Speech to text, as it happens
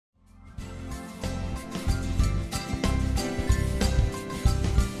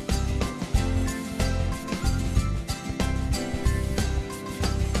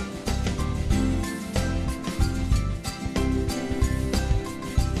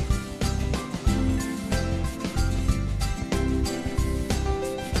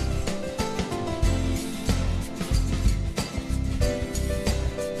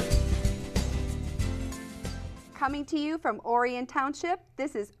Coming to you from Orion Township,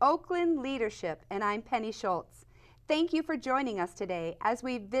 this is Oakland Leadership, and I'm Penny Shults. Thank you for joining us today as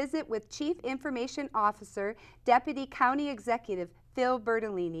we visit with Chief Information Officer, Deputy County Executive Phil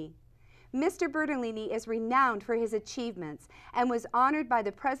Bertolini. Mr. Bertolini is renowned for his achievements and was honored by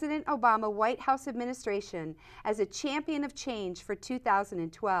the President Obama White House administration as a champion of change for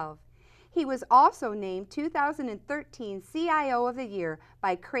 2012. He was also named 2013 CIO of the Year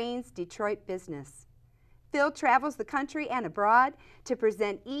by Crain's Detroit Business. Phil travels the country and abroad to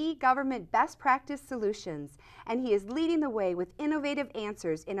present e-government best practice solutions, and he is leading the way with innovative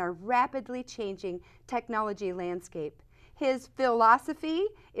answers in our rapidly changing technology landscape. His philosophy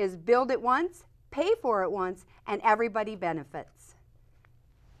is build it once, pay for it once, and everybody benefits.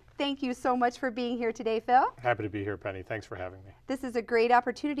 Thank you so much for being here today, Phil. Happy to be here, Penny. Thanks for having me. This is a great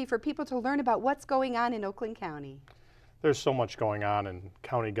opportunity for people to learn about what's going on in Oakland County. There's so much going on in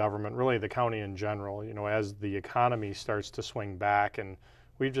county government, really the county in general, you know, as the economy starts to swing back, and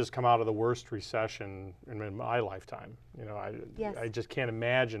we've just come out of the worst recession in my lifetime. You know, I just can't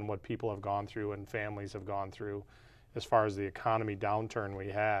imagine what people have gone through and families have gone through as far as the economy downturn we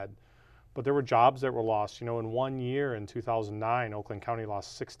had. But there were jobs that were lost. You know, in 1 year, in 2009, Oakland County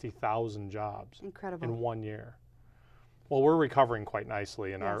lost 60,000 jobs. Incredible. In 1 year. Well, we're recovering quite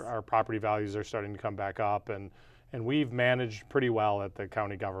nicely, and Yes. our property values are starting to come back up, and we've managed pretty well at the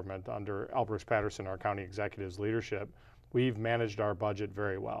county government under Brooks Patterson, our county executive's leadership. We've managed our budget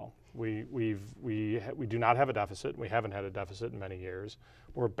very well. We do not have a deficit. We haven't had a deficit in many years.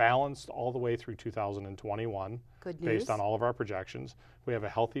 We're balanced all the way through 2021. Good news. Based on all of our projections. We have a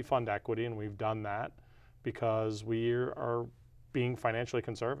healthy fund equity, and we've done that because we are being financially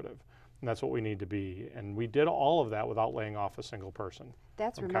conservative. And that's what we need to be. And we did all of that without laying off a single person.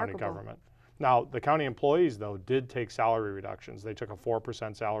 That's from remarkable. County government. Now, the county employees, though, did take salary reductions. They took a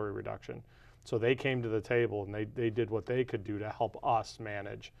 4% salary reduction. So they came to the table, and they did what they could do to help us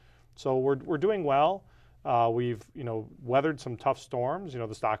manage. So we're doing well. We've weathered some tough storms. You know,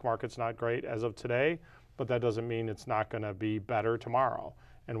 the stock market's not great as of today, but that doesn't mean it's not going to be better tomorrow.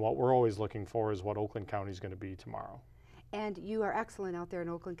 And what we're always looking for is what Oakland County is going to be tomorrow. And you are excellent out there in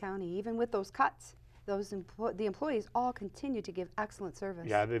Oakland County, even with those cuts. The employees all continue to give excellent service.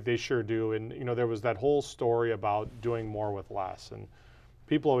 Yeah, they sure do. And you know, there was that whole story about doing more with less. And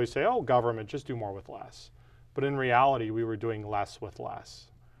people always say, oh, government, just do more with less. But in reality, we were doing less with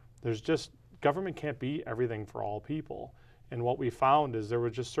less. Government can't be everything for all people. And what we found is there were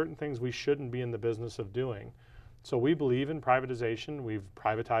just certain things we shouldn't be in the business of doing. So we believe in privatization. We've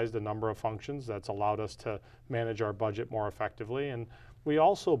privatized a number of functions that's allowed us to manage our budget more effectively. And we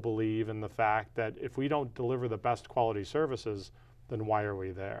also believe in the fact that if we don't deliver the best quality services, then why are we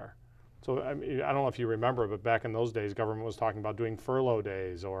there? So I don't know if you remember, but back in those days, government was talking about doing furlough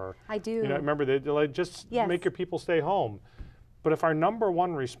days, or I do. You know, remember they like just make your people stay home. But if our number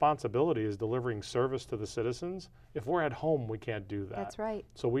one responsibility is delivering service to the citizens, if we're at home, we can't do that. That's right.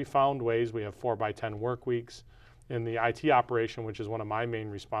 So we found ways. We have 4x10 work weeks. In the IT operation, which is one of my main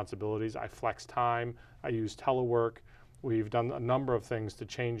responsibilities, I flex time, I use telework. We've done a number of things to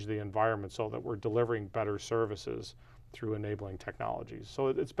change the environment so that we're delivering better services through enabling technologies. So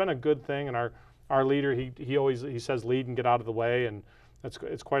it's been a good thing, and our leader, he says lead and get out of the way, and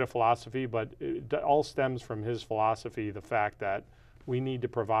it's quite a philosophy, but it all stems from his philosophy, the fact that we need to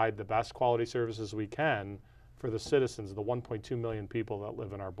provide the best quality services we can for the citizens, the 1.2 million people that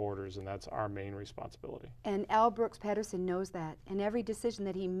live in our borders, and that's our main responsibility. And Brooks Patterson knows that, and every decision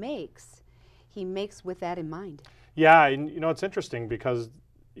that he makes with that in mind. Yeah, and you know, it's interesting because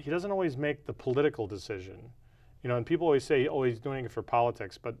he doesn't always make the political decision. You know, and people always say, oh, he's doing it for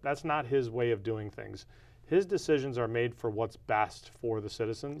politics, but that's not his way of doing things. His decisions are made for what's best for the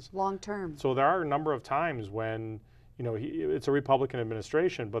citizens. Long term. So there are a number of times when, you know, it's a Republican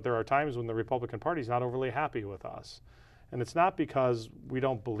administration, but there are times when the Republican Party is not overly happy with us. And it's not because we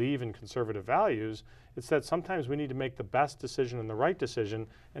don't believe in conservative values, it's that sometimes we need to make the best decision and the right decision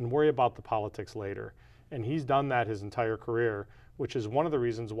and worry about the politics later. And he's done that his entire career, which is one of the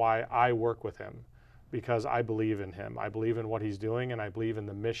reasons why I work with him, because I believe in him. I believe in what he's doing, and I believe in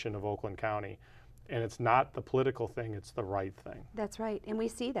the mission of Oakland County. And it's not the political thing, it's the right thing. That's right, and we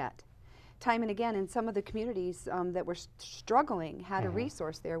see that time and again in some of the communities that were struggling had a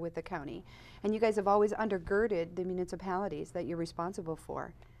resource there with the county. And you guys have always undergirded the municipalities that you're responsible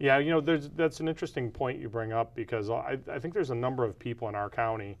for. Yeah, you know, that's an interesting point you bring up, because I think there's a number of people in our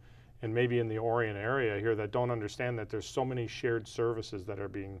county and maybe in the Orion area here that don't understand that there's so many shared services that are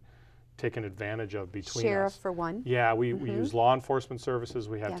being taken advantage of between Sheriff us. for one. Yeah, we use law enforcement services,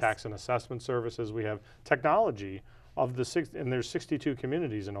 we have Yes. tax and assessment services, we have technology. Of the and there's 62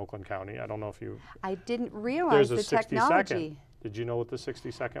 communities in Oakland County. I don't know if you. I didn't realize There's the a 62nd. technology. Did you know what the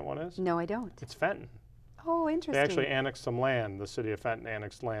 62nd one is? No, I don't. It's Fenton. Oh, interesting. They actually annexed some land. The city of Fenton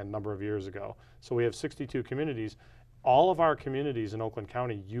annexed land a number of years ago. So we have 62 communities. All of our communities in Oakland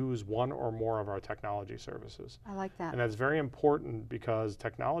County use one or more of our technology services. I like that. And that's very important because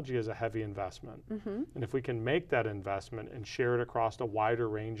technology is a heavy investment. And if we can make that investment and share it across a wider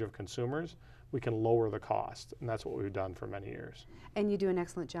range of consumers, we can lower the cost. And that's what we've done for many years. And you do an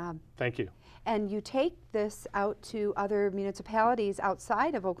excellent job. Thank you. And you take this out to other municipalities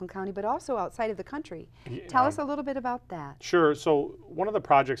outside of Oakland County, but also outside of the country. Tell us a little bit about that. Sure. So one of the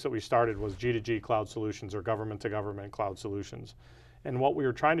projects that we started was G2G Cloud Solutions, or Government to Government Cloud Solutions. And what we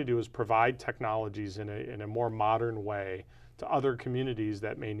were trying to do is provide technologies in a more modern way to other communities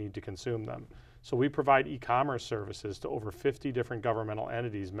that may need to consume them. So we provide e-commerce services to over 50 different governmental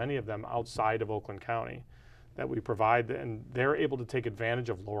entities, many of them outside of Oakland County, that we provide, and they're able to take advantage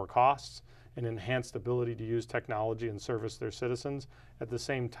of lower costs and enhanced ability to use technology and service their citizens. At the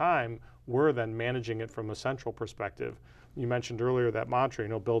same time, we're then managing it from a central perspective. You mentioned earlier that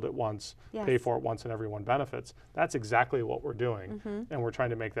mantra, build it once, pay for it once, and everyone benefits. That's exactly what we're doing, and we're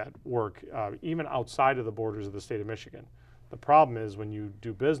trying to make that work even outside of the borders of the state of Michigan. The problem is when you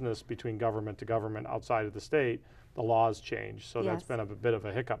do business between government to government outside of the state, the laws change. So that's been a bit of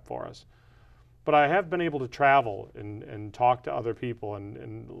a hiccup for us. But I have been able to travel and talk to other people.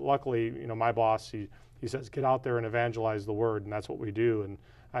 And luckily, my boss, he says, get out there and evangelize the word. And that's what we do. And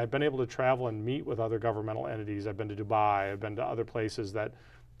I've been able to travel and meet with other governmental entities. I've been to Dubai. I've been to other places that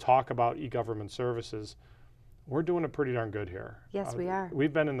talk about e-government services. We're doing it pretty darn good here. Yes, we are.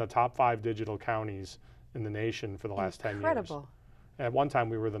 We've been in the top 5 digital counties in the nation for the last 10 years. Incredible. At one time,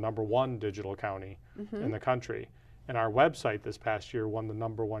 we were the #1 digital county in the country. And our website this past year won the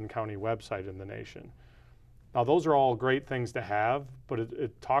 #1 county website in the nation. Now, those are all great things to have, but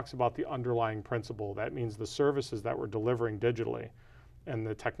it talks about the underlying principle. That means the services that we're delivering digitally and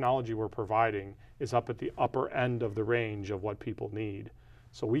the technology we're providing is up at the upper end of the range of what people need.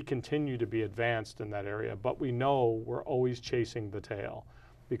 So we continue to be advanced in that area, but we know we're always chasing the tail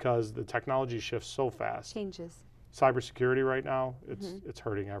because the technology shifts so fast. Changes. Cybersecurity right now, it's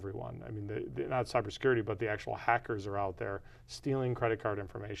hurting everyone. I mean, not cybersecurity, but the actual hackers are out there stealing credit card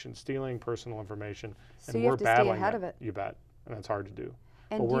information, stealing personal information, So and you we're have to battling stay ahead of it. You bet, and it's hard to do.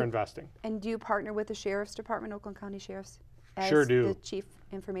 And But we're investing. And do you partner with the Sheriff's Department, Oakland County Sheriff's? As Sure do. the Chief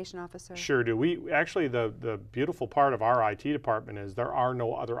Information Officer? Sure do. We actually, the beautiful part of our IT department is there are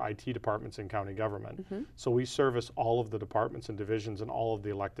no other IT departments in county government. So we service all of the departments and divisions and all of the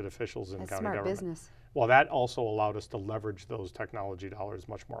elected officials in That's county smart government. business. Well, that also allowed us to leverage those technology dollars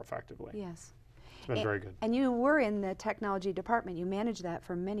much more effectively. Yes. It's been very good. And you were in the technology department. You managed that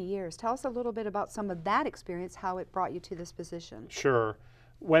for many years. Tell us a little bit about some of that experience, how it brought you to this position. Sure.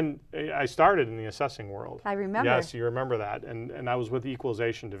 When I started in the assessing world. I remember. Yes, you remember that. And I was with the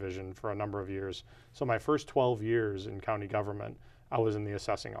Equalization Division for a number of years. So my first 12 years in county government, I was in the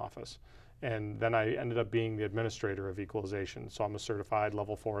assessing office. And then I ended up being the administrator of equalization. So I'm a certified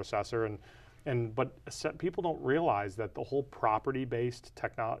level 4 assessor. But people don't realize that the whole property-based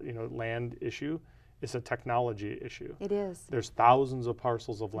land issue is a technology issue. It is. There's thousands of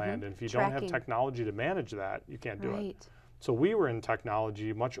parcels of land. And if you don't Tracking. have technology to manage that, you can't do it. Right. So we were in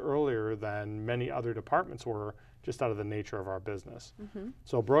technology much earlier than many other departments were, just out of the nature of our business.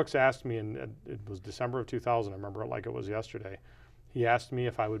 So Brooks asked me, and it was December of 2000, I remember it like it was yesterday. He asked me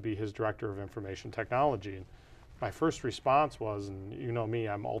if I would be his director of information technology. And my first response was, and you know me,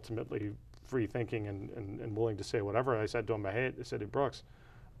 I'm ultimately free thinking and willing to say whatever. I said to him, I said, hey, Brooks,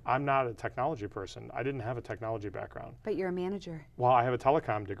 I'm not a technology person. I didn't have a technology background. But you're a manager. Well, I have a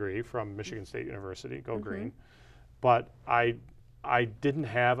telecom degree from Michigan State University, go Green. But I didn't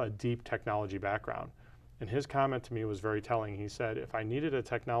have a deep technology background. And his comment to me was very telling. He said, if I needed a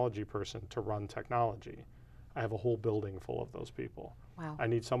technology person to run technology, I have a whole building full of those people. Wow. I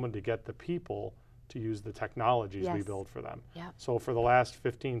need someone to get the people to use the technologies we Yes. build for them. Yep. So for the last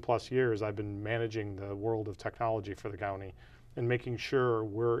 15 plus years, I've been managing the world of technology for the county and making sure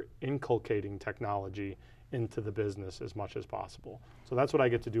we're inculcating technology into the business as much as possible. So that's what I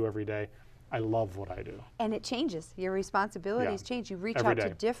get to do every day. I love what I do. And it changes. Your responsibilities change. You reach Every out to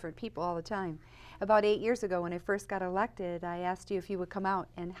day. different people all the time. About 8 years ago, when I first got elected, I asked you if you would come out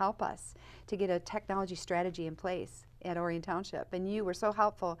and help us to get a technology strategy in place at Orion Township. And you were so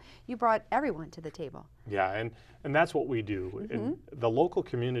helpful. You brought everyone to the table. Yeah, and that's what we do. And the local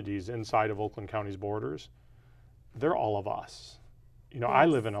communities inside of Oakland County's borders, they're all of us. I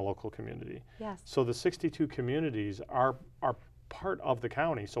live in a local community. Yes. So the 62 communities are part of the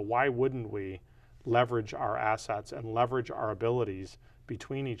county. So why wouldn't we leverage our assets and leverage our abilities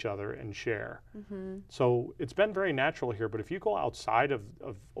between each other and share. So it's been very natural here, but if you go outside of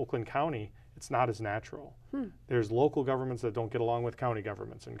Oakland County, it's not as natural. There's local governments that don't get along with county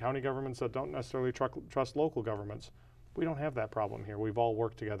governments, and county governments that don't necessarily trust local governments. We don't have that problem here. We've all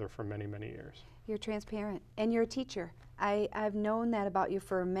worked together for many, many years. You're transparent, and you're a teacher. I've known that about you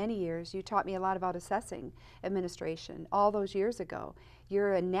for many years. You taught me a lot about assessing administration all those years ago.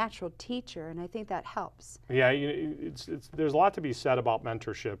 You're a natural teacher, and I think that helps. Yeah, there's a lot to be said about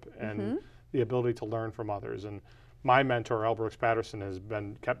mentorship and the ability to learn from others. And my mentor, L. Brooks Patterson, has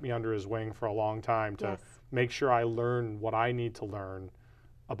kept me under his wing for a long time to make sure I learn what I need to learn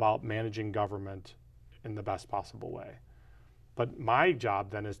about managing government in the best possible way. But my job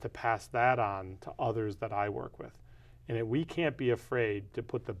then is to pass that on to others that I work with. And we can't be afraid to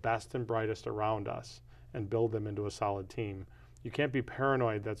put the best and brightest around us and build them into a solid team. You can't be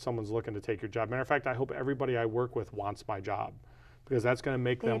paranoid that someone's looking to take your job. Matter of fact, I hope everybody I work with wants my job, because that's going to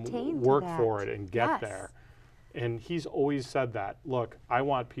make them work for it and get there. And he's always said that, look, I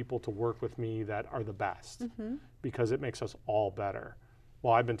want people to work with me that are the best, because it makes us all better.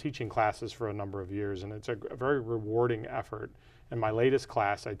 Well, I've been teaching classes for a number of years, and it's a very rewarding effort. In my latest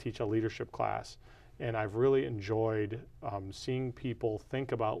class, I teach a leadership class, and I've really enjoyed seeing people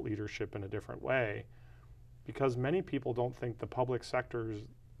think about leadership in a different way, because many people don't think the public sector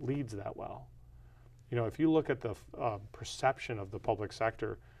leads that well. You know, if you look at the perception of the public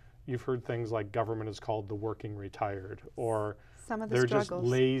sector, you've heard things like government is called the working retired, or they're just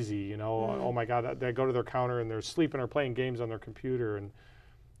lazy, you know, oh my God, they go to their counter and they're sleeping or playing games on their computer. And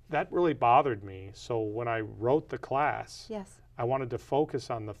that really bothered me. So when I wrote the class, I wanted to focus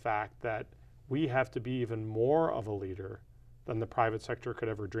on the fact that we have to be even more of a leader than the private sector could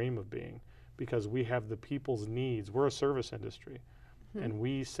ever dream of being, because we have the people's needs. We're a service industry, and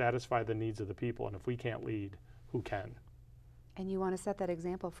we satisfy the needs of the people. And if we can't lead, who can? And you want to set that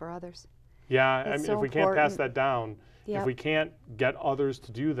example for others. Yeah, I mean, if we can't pass that down, if we can't get others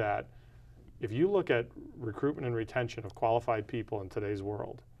to do that, if you look at recruitment and retention of qualified people in today's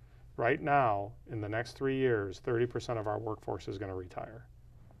world, right now, in the next 3 years, 30% of our workforce is going to retire.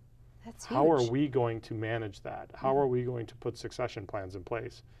 That's huge. How are we going to manage that? How are we going to put succession plans in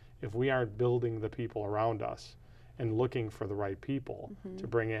place if we aren't building the people around us and looking for the right people to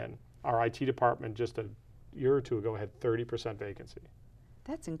bring in? Our IT department just a year or two ago had 30% vacancy.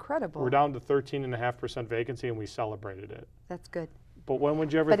 That's incredible. We're down to 13.5% vacancy, and we celebrated it. That's good. But when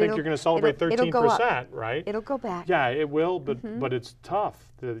would you ever think you're going to celebrate 13%, right? It'll go back. Yeah, it will, but it's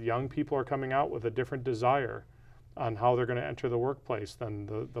tough. The young people are coming out with a different desire on how they're going to enter the workplace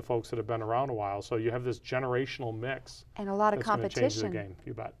than the folks that have been around a while. So you have this generational mix. And a lot of competition. That's going to change the game,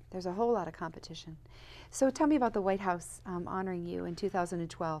 you bet. There's a whole lot of competition. So tell me about the White House honoring you in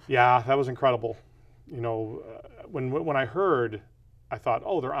 2012. Yeah, that was incredible. You know, when I heard, I thought,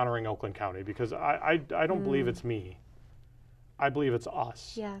 oh, they're honoring Oakland County, because I don't believe it's me. I believe it's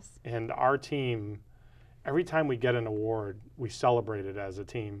us. Yes. And our team, every time we get an award, we celebrate it as a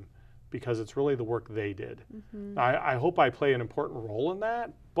team, because it's really the work they did. I hope I play an important role in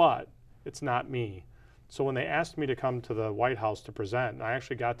that, but it's not me. So when they asked me to come to the White House to present, I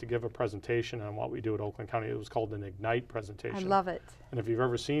actually got to give a presentation on what we do at Oakland County. It was called an Ignite presentation. I love it. And if you've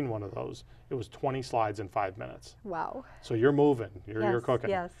ever seen one of those, it was 20 slides in 5 minutes. Wow. So you're moving, you're cooking.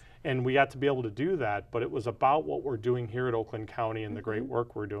 Yes. And we got to be able to do that, but it was about what we're doing here at Oakland County and the great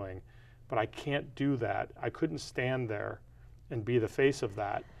work we're doing. But I can't do that. I couldn't stand there and be the face of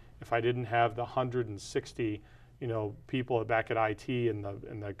that if I didn't have the 160 people back at IT and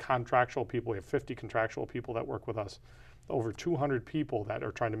the contractual people. We have 50 contractual people that work with us, over 200 people that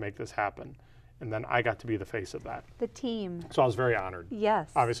are trying to make this happen. And then I got to be the face of that. The team. So I was very honored. Yes.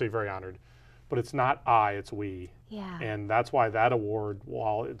 Obviously very honored. But it's not I, it's we. Yeah. And that's why that award,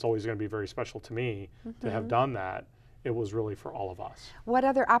 while it's always going to be very special to me to have done that, it was really for all of us. What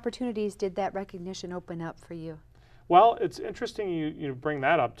other opportunities did that recognition open up for you? Well, it's interesting you bring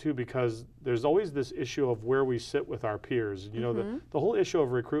that up too, because there's always this issue of where we sit with our peers. You know, the whole issue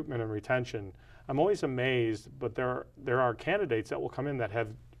of recruitment and retention, I'm always amazed, but there are candidates that will come in that have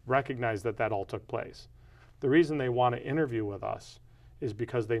recognized that all took place. The reason they want to interview with us is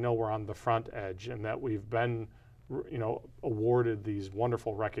because they know we're on the front edge and that we've been awarded these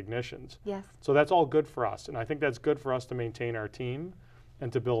wonderful recognitions. Yes. So that's all good for us, and I think that's good for us to maintain our team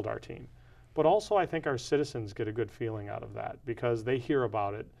and to build our team. But also I think our citizens get a good feeling out of that, because they hear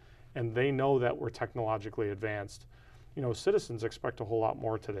about it and they know that we're technologically advanced. You know, citizens expect a whole lot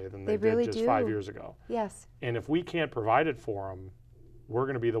more today than they really did just do. 5 years ago. Yes. And if we can't provide it for them, we're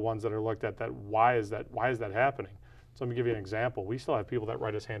going to be the ones that are looked at that why is that happening? So let me give you an example. We still have people that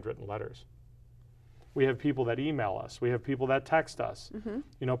write us handwritten letters. We have people that email us. We have people that text us.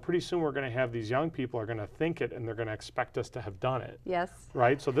 You know, pretty soon we're going to have these young people are going to think it and they're going to expect us to have done it. Yes.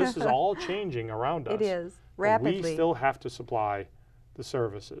 Right? So this is all changing around us. It is, rapidly. We still have to supply the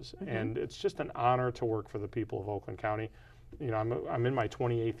services. And it's just an honor to work for the people of Oakland County. You know, I'm in my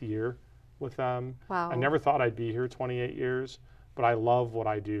 28th year with them. Wow. I never thought I'd be here 28 years, but I love what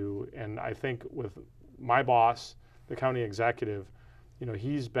I do. And I think with my boss, the county executive, you know,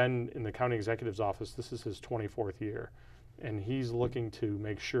 he's been in the county executive's office. This is his 24th year. And he's looking to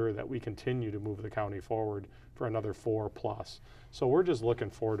make sure that we continue to move the county forward for another 4+. So we're just looking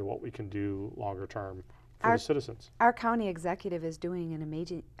forward to what we can do longer term for the citizens. Our county executive is doing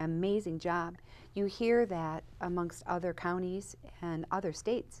an amazing job. You hear that amongst other counties and other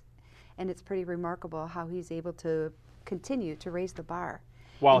states. And it's pretty remarkable how he's able to continue to raise the bar.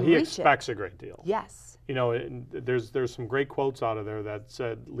 Well, he expects a great deal. Yes. You know, there's some great quotes out of there that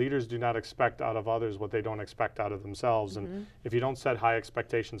said, leaders do not expect out of others what they don't expect out of themselves. And if you don't set high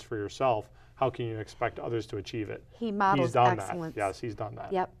expectations for yourself, how can you expect others to achieve it? He models He's done excellence. that. Yes, he's done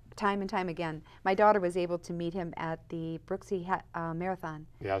that. Yep, time and time again. My daughter was able to meet him at the Brooksy Marathon.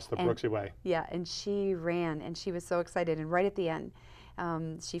 Yes, the Brooksy Way. Yeah, and she ran, and she was so excited. And right at the end,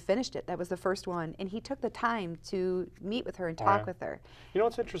 she finished it. That was the first one. And he took the time to meet with her and talk with her. You know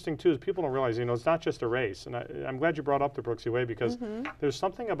what's interesting, too, is people don't realize, you know, it's not just a race. And I'm glad you brought up the Brooksy Way because there's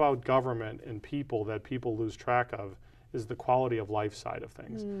something about government and people that people lose track of is the quality of life side of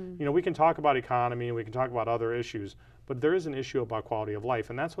things. You know, we can talk about economy and we can talk about other issues, but there is an issue about quality of life,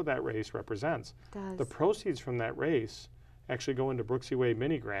 and that's what that race represents. It does. The proceeds from that race actually go into Brooksy Way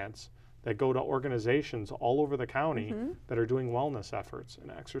mini grants that go to organizations all over the county that are doing wellness efforts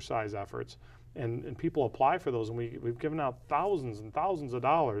and exercise efforts. And people apply for those, and we've given out thousands and thousands of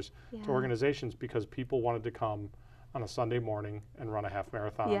dollars to organizations because people wanted to come on a Sunday morning and run a half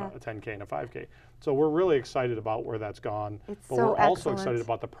marathon, a 10K and a 5K. So we're really excited about where that's gone, but we're also excited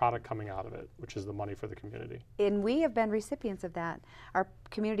about the product coming out of it, which is the money for the community. And we have been recipients of that. Our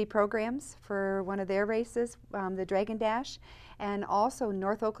community programs for one of their races, the Dragon Dash, and also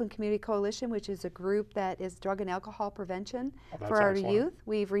North Oakland Community Coalition, which is a group that is drug and alcohol prevention for our youth.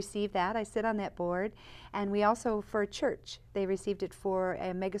 We've received that. I sit on that board. And we also, for a church, they received it for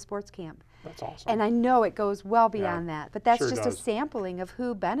a mega sports camp. That's awesome. And I know it goes well beyond that, but that's Sure just does. a sampling of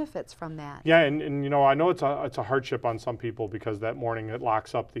who benefits from that. Yeah, and you know, I know it's a hardship on some people because that morning it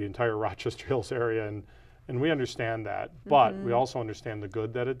locks up the entire Rochester Hills area, and we understand that, but we also understand the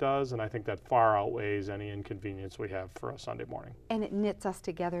good that it does, and I think that far outweighs any inconvenience we have for a Sunday morning. And it knits us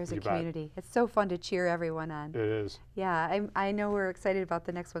together as a You bet. community. It's so fun to cheer everyone on. It is. Yeah, I know we're excited about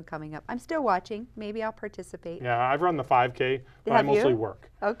the next one coming up. I'm still watching. Maybe I'll participate. Yeah, I've run the 5K, but I Have mostly you? work.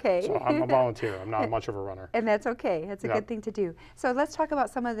 Okay. So I'm a volunteer. I'm not much of a runner. And that's okay. That's a Yep. good thing to do. So let's talk about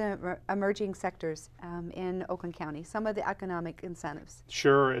some of the emerging sectors in Oakland County, some of the economic incentives.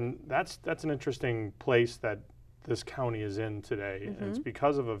 Sure, and that's an interesting place that this county is in today. And it's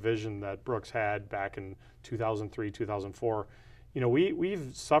because of a vision that Brooks had back in 2003, 2004. You know,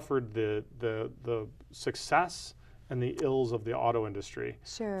 we've suffered the success and the ills of the auto industry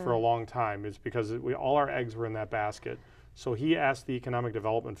for a long time. It's because all our eggs were in that basket. So he asked the economic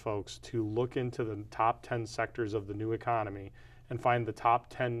development folks to look into the top 10 sectors of the new economy and find the top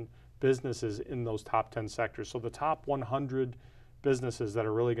 10 businesses in those top 10 sectors. So the top 100 businesses that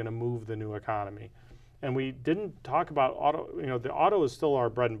are really going to move the new economy. And we didn't talk about auto. You know, the auto is still our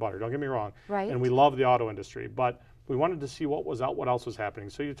bread and butter. Don't get me wrong. Right. And we love the auto industry, but we wanted to see what else was happening.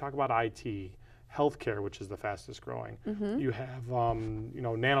 So you talk about IT, healthcare, which is the fastest growing. You have you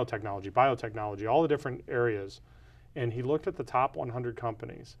know, nanotechnology, biotechnology, all the different areas. And he looked at the top 100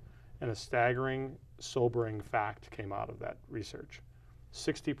 companies, and a staggering, sobering fact came out of that research.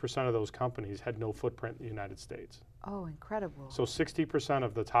 60% of those companies had no footprint in the United States. Oh, incredible. So 60%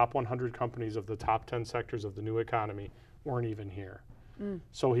 of the top 100 companies of the top 10 sectors of the new economy weren't even here.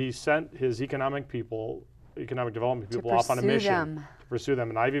 So he sent his economic development people off on a mission to pursue them.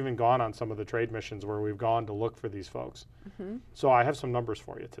 And I've even gone on some of the trade missions where we've gone to look for these folks. So I have some numbers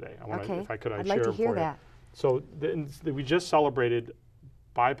for you today. I want to, if I could, I'd like share to them hear for that. you. So we just celebrated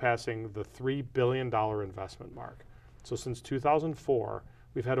bypassing the $3 billion investment mark. So since 2004,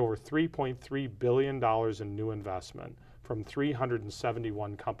 we've had over $3.3 billion in new investment from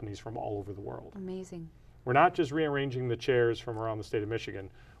 371 companies from all over the world. Amazing. We're not just rearranging the chairs from around the state of Michigan.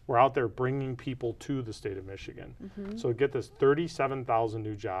 We're out there bringing people to the state of Michigan. So get this, 37,000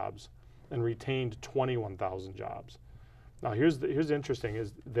 new jobs and retained 21,000 jobs. Now here's interesting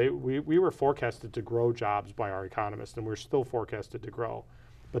is we were forecasted to grow jobs by our economists, and we're still forecasted to grow.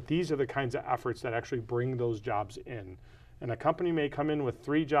 But these are the kinds of efforts that actually bring those jobs in. And a company may come in with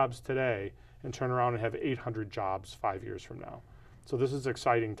 3 jobs today and turn around and have 800 jobs 5 years from now. So this is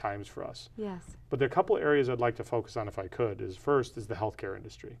exciting times for us. Yes. But there are a couple of areas I'd like to focus on if I could. First is the healthcare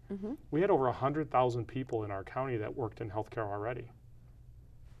industry. We had over 100,000 people in our county that worked in healthcare already.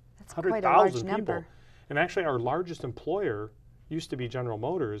 That's quite a large people. number. And actually our largest employer used to be General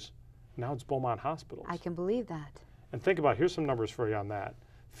Motors, now it's Beaumont Hospitals. I can believe that. And think about, here's some numbers for you on that.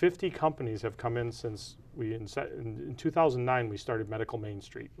 50 companies have come in since in 2009 we started Medical Main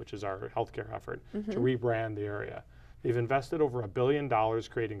Street, which is our healthcare effort, to rebrand the area. They've invested over $1 billion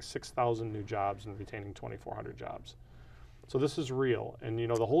creating 6,000 new jobs and retaining 2,400 jobs. So this is real. And you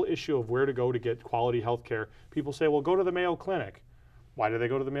know, the whole issue of where to go to get quality health care, people say, well, go to the Mayo Clinic. Why do they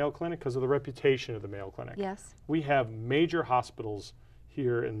go to the Mayo Clinic? Because of the reputation of the Mayo Clinic. Yes. We have major hospitals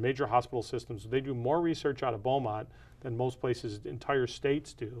here and major hospital systems. They do more research out of Beaumont than most places, entire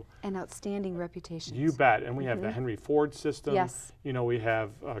states do. And outstanding reputations. You bet. And we have the Henry Ford system. Yes. You know, we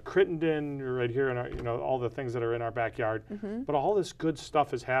have Crittenden right here in our, you know, all the things that are in our backyard. But all this good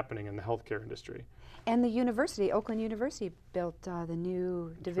stuff is happening in the healthcare industry. And the university, Oakland University, built the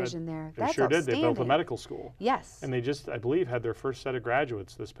new division there. They sure did. They built a medical school. Yes. And they just, I believe, had their first set of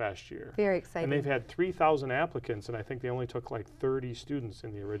graduates this past year. Very exciting. And they've had 3,000 applicants, and I think they only took like 30 students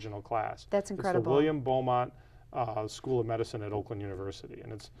in the original class. That's incredible. It's the William Beaumont School of Medicine at Oakland University.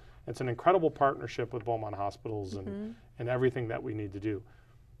 And it's an incredible partnership with Beaumont Hospitals and everything that we need to do.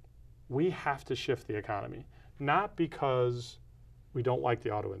 We have to shift the economy, not because we don't like the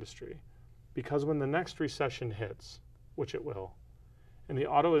auto industry, because when the next recession hits, which it will, and the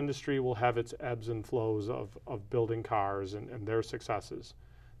auto industry will have its ebbs and flows of building cars and their successes,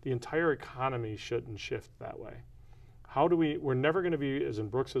 the entire economy shouldn't shift that way. We're never going to be, as in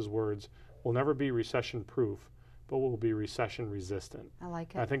Brooks's words, we'll never be recession proof, but we'll be recession resistant. I like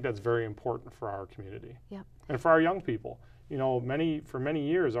it. And I think that's very important for our community. Yep. And for our young people. You know, for many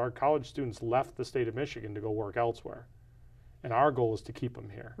years, our college students left the state of Michigan to go work elsewhere. And our goal is to keep them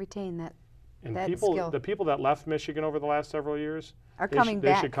here. Retain that. And skill. the people that left Michigan over the last several years,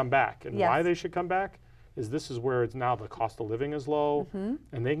 they should come back. And Yes. why they should come back is this is where it's now the cost of living is low,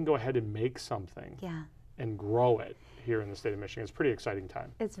 and they can go ahead and make something and grow it here in the state of Michigan. It's a pretty exciting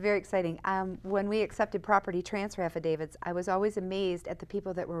time. It's very exciting. When we accepted property transfer affidavits, I was always amazed at the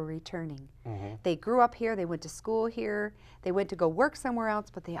people that were returning. They grew up here, they went to school here, they went to go work somewhere else,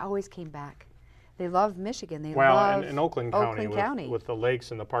 but they always came back. They love Michigan. They love in Oakland County, with the lakes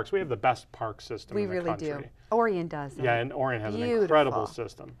and the parks, we have the best park system in the country. We really do. Orion does. Yeah, and Orion has an incredible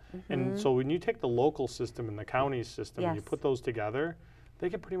system. And so when you take the local system and the county system and you put those together, they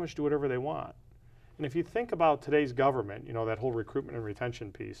can pretty much do whatever they want. And if you think about today's government, you know, that whole recruitment and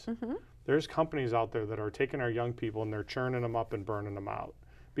retention piece, there's companies out there that are taking our young people and they're churning them up and burning them out,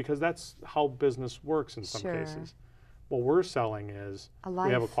 because that's how business works in some cases. What we're selling is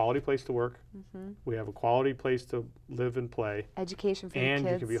we have a quality place to work, we have a quality place to live and play, education for your kids,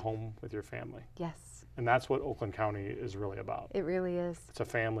 and you can be home with your family. Yes. And that's what Oakland County is really about. It really is. It's a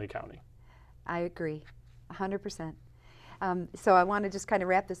family county. I agree, 100%. So I want to just kind of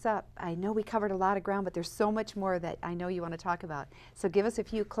wrap this up. I know we covered a lot of ground, but there's so much more that I know you want to talk about. So give us a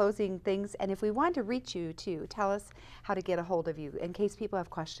few closing things, and if we want to reach you too, tell us how to get a hold of you in case people have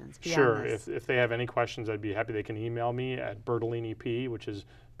questions beyond this. If they have any questions, I'd be happy. They can email me at Bertolini, which is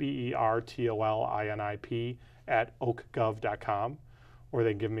BERTOLINIP @oakgov.com, or they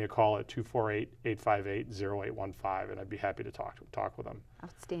can give me a call at 248-858-0815, and I'd be happy to talk with them.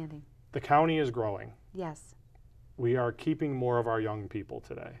 Outstanding. The county is growing. Yes. We are keeping more of our young people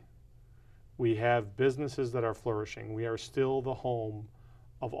today. We have businesses that are flourishing. We are still the home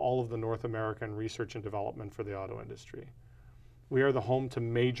of all of the North American research and development for the auto industry. We are the home to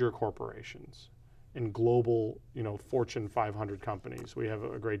major corporations and global, you know, Fortune 500 companies. We have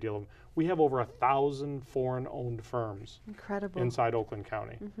a great deal of them. We have over 1,000 foreign-owned firms inside Oakland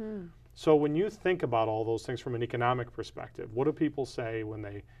County. So when you think about all those things from an economic perspective, what do people say when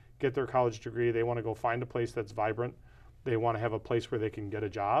they get their college degree? They want to go find a place that's vibrant. They want to have a place where they can get a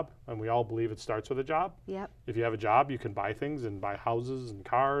job, and we all believe it starts with a job. Yep. If you have a job, you can buy things and buy houses and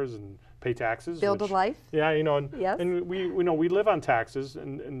cars and pay taxes. Build a life. Yeah, you know, and, yes. and we know we live on taxes,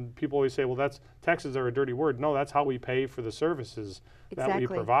 and people always say, well, taxes are a dirty word. No, that's how we pay for the services that we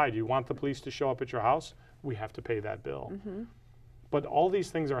provide. You want the police to show up at your house, we have to pay that bill. But all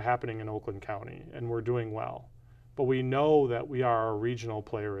these things are happening in Oakland County, and we're doing well. But we know that we are a regional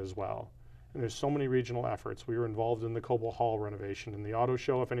player as well. And there's so many regional efforts. We were involved in the Cobo Hall renovation and the auto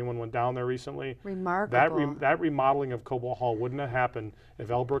show, if anyone went down there recently. Remarkable. That remodeling of Cobo Hall wouldn't have happened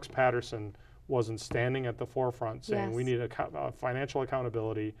if L. Brooks Patterson wasn't standing at the forefront saying we need a financial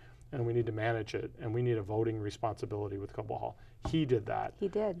accountability and we need to manage it, and we need a voting responsibility with Cobo Hall. He did that. He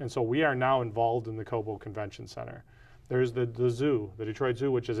did. And so we are now involved in the Cobo Convention Center. There's the zoo, the Detroit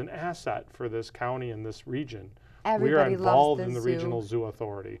Zoo, which is an asset for this county and this region. We are Everybody involved loves in the zoo. Regional Zoo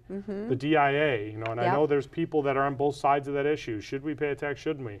Authority. The DIA, you know, and I know there's people that are on both sides of that issue. Should we pay a tax,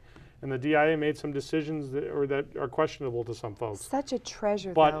 shouldn't we? And the DIA made some decisions that are questionable to some folks. Such a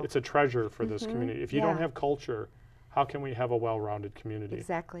treasure, But though. it's a treasure for this community. If you don't have culture, how can we have a well-rounded community?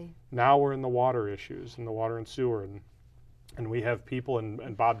 Exactly. Now we're in the water issues, in the water and sewer, and we have people,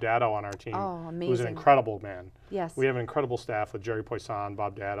 and Bob Dado on our team, Oh, who's an amazing. incredible man. Yes. We have an incredible staff with Jerry Poisson,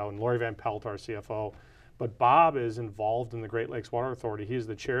 Bob Dado, and Lori Van Pelt, our CFO. But Bob is involved in the Great Lakes Water Authority. He is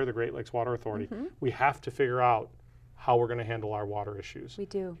the chair of the Great Lakes Water Authority. We have to figure out how we're going to handle our water issues We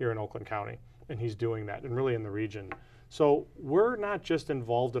do. here in Oakland County, and he's doing that, and really in the region. So we're not just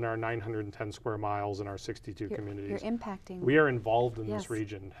involved in our 910 square miles and our 62 communities. You're impacting. We are involved in Yes. this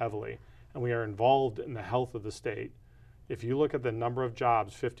region heavily, and we are involved in the health of the state. If you look at the number of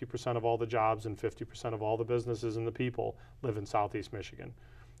jobs, 50% of all the jobs and 50% of all the businesses and the people live in Southeast Michigan.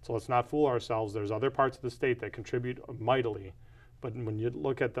 So let's not fool ourselves. There's other parts of the state that contribute mightily, but when you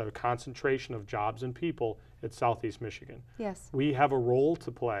look at the concentration of jobs and people, it's Southeast Michigan. Yes. We have a role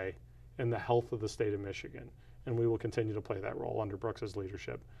to play in the health of the state of Michigan, and we will continue to play that role under Brooks's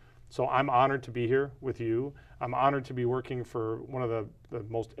leadership. So I'm honored to be here with you. I'm honored to be working for one of the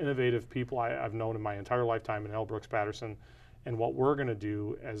most innovative people I've known in my entire lifetime, in L. Brooks Patterson. And what we're going to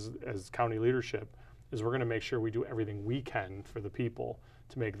do as county leadership is we're going to make sure we do everything we can for the people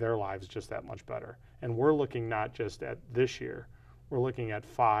to make their lives just that much better. And we're looking not just at this year, we're looking at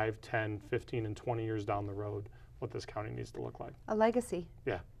 5, 10, 15, and 20 years down the road what this county needs to look like. A legacy.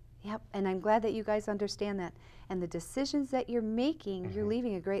 Yeah. Yep. And I'm glad that you guys understand that. And the decisions that you're making, you're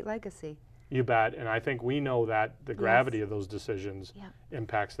leaving a great legacy. You bet. And I think we know that the gravity of those decisions Yep.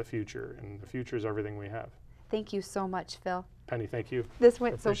 impacts the future, and the future is everything we have. Thank you so much, Phil. Penny, thank you. This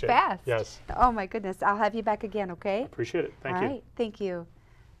went so Appreciate it. fast. Yes. Oh my goodness. I'll have you back again, okay? Appreciate it. Thank All you. right. Thank you.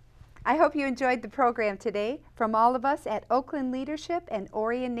 I hope you enjoyed the program today. From all of us at Oakland Leadership and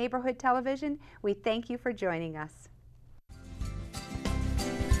Orion Neighborhood Television, we thank you for joining us.